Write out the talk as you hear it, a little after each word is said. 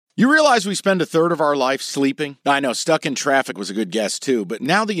You realize we spend a third of our life sleeping? I know, stuck in traffic was a good guess too, but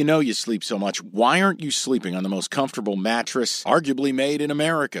now that you know you sleep so much, why aren't you sleeping on the most comfortable mattress arguably made in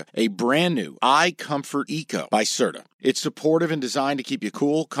America? A brand new iComfort Eco by Serta. It's supportive and designed to keep you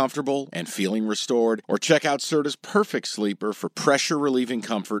cool, comfortable, and feeling restored. Or check out Serta's Perfect Sleeper for pressure-relieving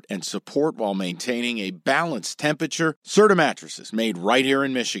comfort and support while maintaining a balanced temperature. Serta mattresses made right here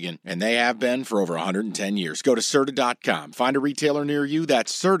in Michigan, and they have been for over 110 years. Go to Serta.com. Find a retailer near you.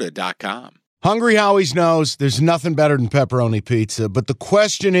 That's Serta.com. Hungry Howie's knows there's nothing better than pepperoni pizza, but the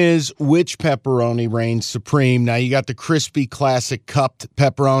question is, which pepperoni reigns supreme? Now, you got the crispy, classic cupped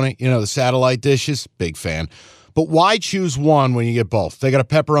pepperoni, the satellite dishes. Big fan. But why choose one when you get both? They got a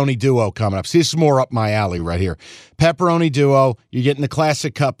pepperoni duo coming up. See, this is more up my alley right here. Pepperoni duo, you're getting the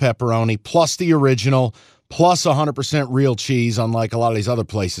classic cup pepperoni, plus the original, plus 100% real cheese, unlike a lot of these other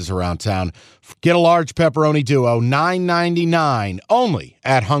places around town. Get a large pepperoni duo, $9.99, only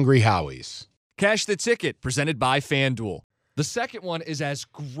at Hungry Howie's. Cash the Ticket, presented by FanDuel. The second one is as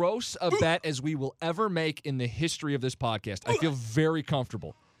gross a bet as we will ever make in the history of this podcast. I feel very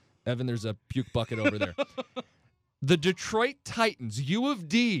comfortable. Evan, there's a puke bucket over there. The Detroit Titans, U of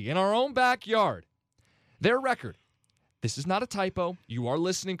D, in our own backyard. Their record, this is not a typo. You are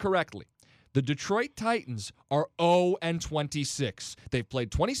listening correctly. The Detroit Titans are 0-26. They've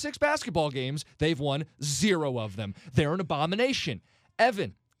played 26 basketball games. They've won 0 of them. They're an abomination.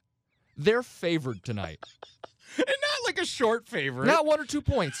 Evan, they're favored tonight. And not like a short favorite. Not 1 or 2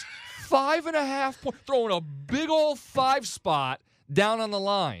 points. 5.5 points. Throwing a big old 5 spot down on the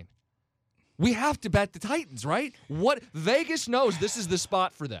line. We have to bet the Titans, right? What Vegas knows this is the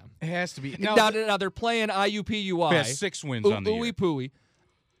spot for them. It has to be. Now they're playing IUPUI. They have 6 wins on the year. IUPUI.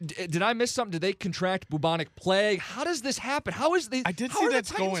 Did I miss something? Did they contract bubonic plague? How does this happen? I did see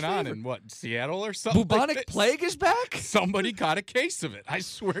that's going on in Seattle or something. Bubonic plague is back? Somebody got a case of it. I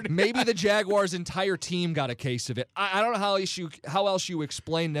swear to Maybe God. the Jaguars' entire team got a case of it. I don't know how else you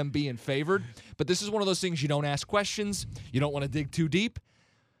explain them being favored, but this is one of those things you don't ask questions. You don't want to dig too deep.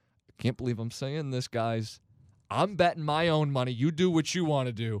 I can't believe I'm saying this, guys. I'm betting my own money. You do what you want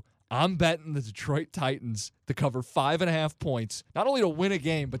to do. I'm betting the Detroit Titans to cover 5.5 points, not only to win a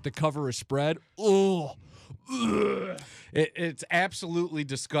game, but to cover a spread. Ugh. It's absolutely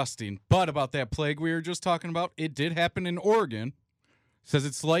disgusting. But about that plague we were just talking about, it did happen in Oregon. Says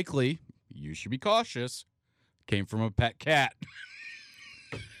it's likely, you should be cautious, came from a pet cat.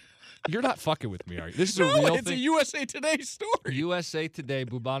 You're not fucking with me, are you? This is a real it's thing. A USA Today story. USA Today,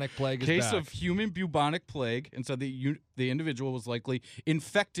 bubonic plague is Case back. of human bubonic plague, and said the individual was likely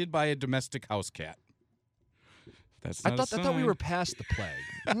infected by a domestic house cat. That's not I thought we were past the plague.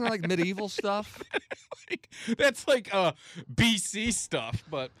 Isn't that like medieval stuff? That's like BC stuff.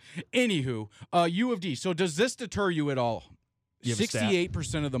 But anywho, U of D. So does this deter you at all?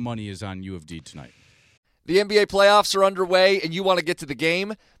 68% of the money is on U of D tonight. The NBA playoffs are underway, and you want to get to the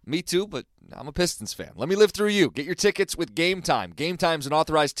game? Me too, but I'm a Pistons fan. Let me live through you. Get your tickets with Game Time. Game Time's an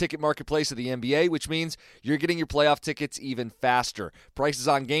authorized ticket marketplace of the NBA, which means you're getting your playoff tickets even faster. Prices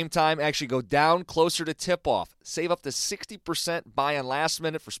on Game Time actually go down closer to tip-off. Save up to 60% buy on last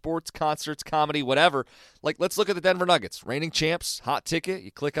minute for sports, concerts, comedy, whatever. Like, let's look at the Denver Nuggets. Reigning champs, hot ticket.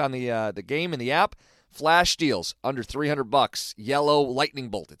 You click on the game in the app. Flash deals, under $300. Yellow lightning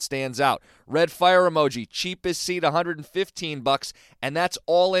bolt, it stands out. Red fire emoji, cheapest seat, $115. And that's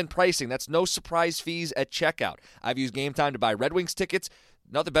all-in pricing. That's no surprise fees at checkout. I've used Game Time to buy Red Wings tickets.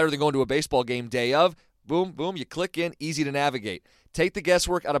 Nothing better than going to a baseball game day of. Boom, boom, you click in, easy to navigate. Take the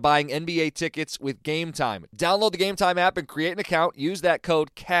guesswork out of buying NBA tickets with Game Time. Download the Game Time app and create an account. Use that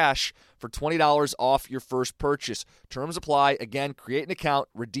code CASH for $20 off your first purchase. Terms apply. Again, create an account,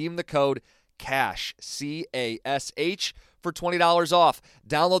 redeem the code CASH, C-A-S-H, for $20 off.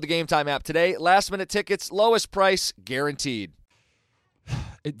 Download the Game Time app today. Last-minute tickets, lowest price, guaranteed.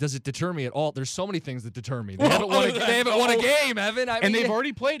 Does it deter me at all? There's so many things that deter me. They haven't won a game, Evan. And they've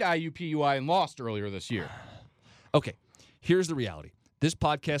already played IUPUI and lost earlier this year. Okay, here's the reality. This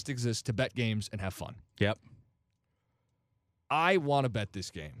podcast exists to bet games and have fun. Yep. I want to bet this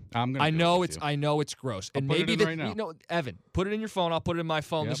game. I know it's gross. And maybe right now. Evan, put it in your phone. I'll put it in my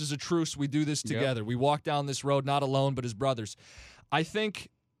phone. Yep. This is a truce. We do this together. Yep. We walk down this road not alone, but as brothers. I think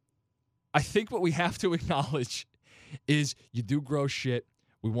what we have to acknowledge is you do gross shit.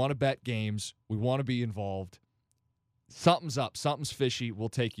 We want to bet games. We want to be involved. Something's up. Something's fishy. We'll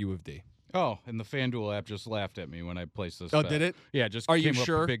take U of D. Oh, and the FanDuel app just laughed at me when I placed this bet. bet. Did it? Yeah, just Are came you up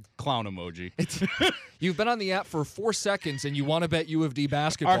sure? with a big clown emoji. You've been on the app for 4 seconds, and you want to bet U of D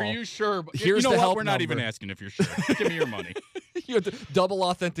basketball. Are you sure? Here's you know the what? help We're not number. even asking if you're sure. Give me your money. You have to double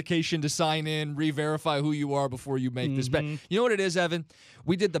authentication to sign in, re-verify who you are before you make this bet. You know what it is, Evan?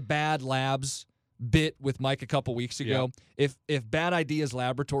 We did the Bad Labs bit with Mike a couple weeks ago. If Bad Ideas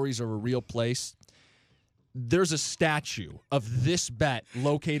Laboratories are a real place, there's a statue of this bet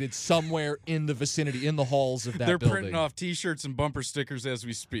located somewhere in the vicinity, in the halls of that building. They're printing off T-shirts and bumper stickers as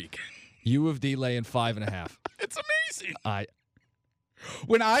we speak. U of D laying 5.5. It's amazing.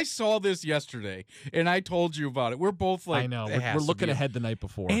 When I saw this yesterday and I told you about it, we're both like, I know. We're looking ahead the night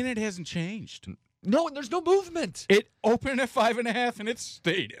before. And it hasn't changed. No, there's no movement. It opened at 5.5 and it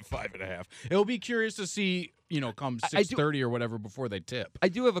stayed at 5.5. It'll be curious to see, come 6:30 or whatever before they tip. I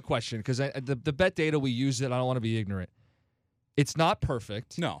do have a question because the bet data we use it. I don't want to be ignorant. It's not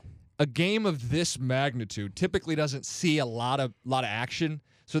perfect. No. A game of this magnitude typically doesn't see a lot of action.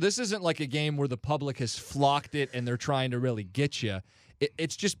 So this isn't like a game where the public has flocked it and they're trying to really get you.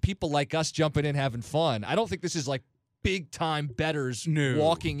 It's just people like us jumping in having fun. I don't think this is like big time bettors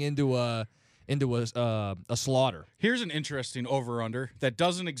walking into a slaughter. Here's an interesting over-under that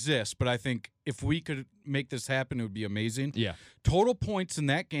doesn't exist, but I think if we could make this happen, it would be amazing. Yeah. Total points in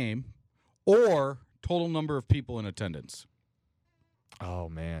that game or total number of people in attendance. Oh,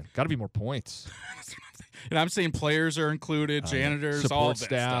 man. Got to be more points. And I'm saying players are included, janitors, support all that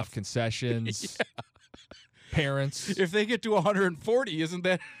staff, stuff. concessions, parents. If they get to 140, isn't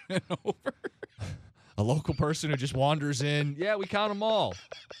that an over? A local person who just wanders in. Yeah, we count them all.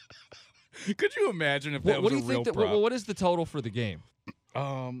 Could you imagine if that was a real prop? What is the total for the game?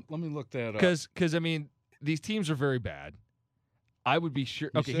 Let me look that up. Because I mean, these teams are very bad. I would be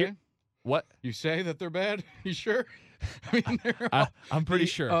sure. Okay, here. What? You say that they're bad? You sure? I mean, I'm pretty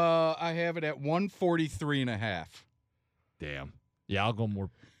sure. I have it at 143.5. Damn. Yeah, I'll go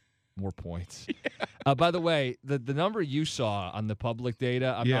more points. Yeah. By the way, the number you saw on the public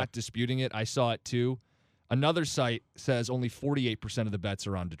data, I'm not disputing it. I saw it too. Another site says only 48% of the bets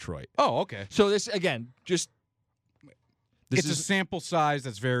are on Detroit. Oh, okay. So this, again, it's a sample size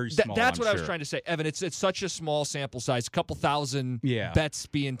that's very small. That's what I was trying to say, Evan. It's such a small sample size, a couple thousand bets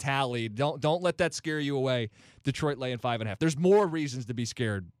being tallied. Don't let that scare you away. Detroit laying 5.5. There's more reasons to be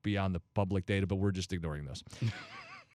scared beyond the public data, but we're just ignoring those.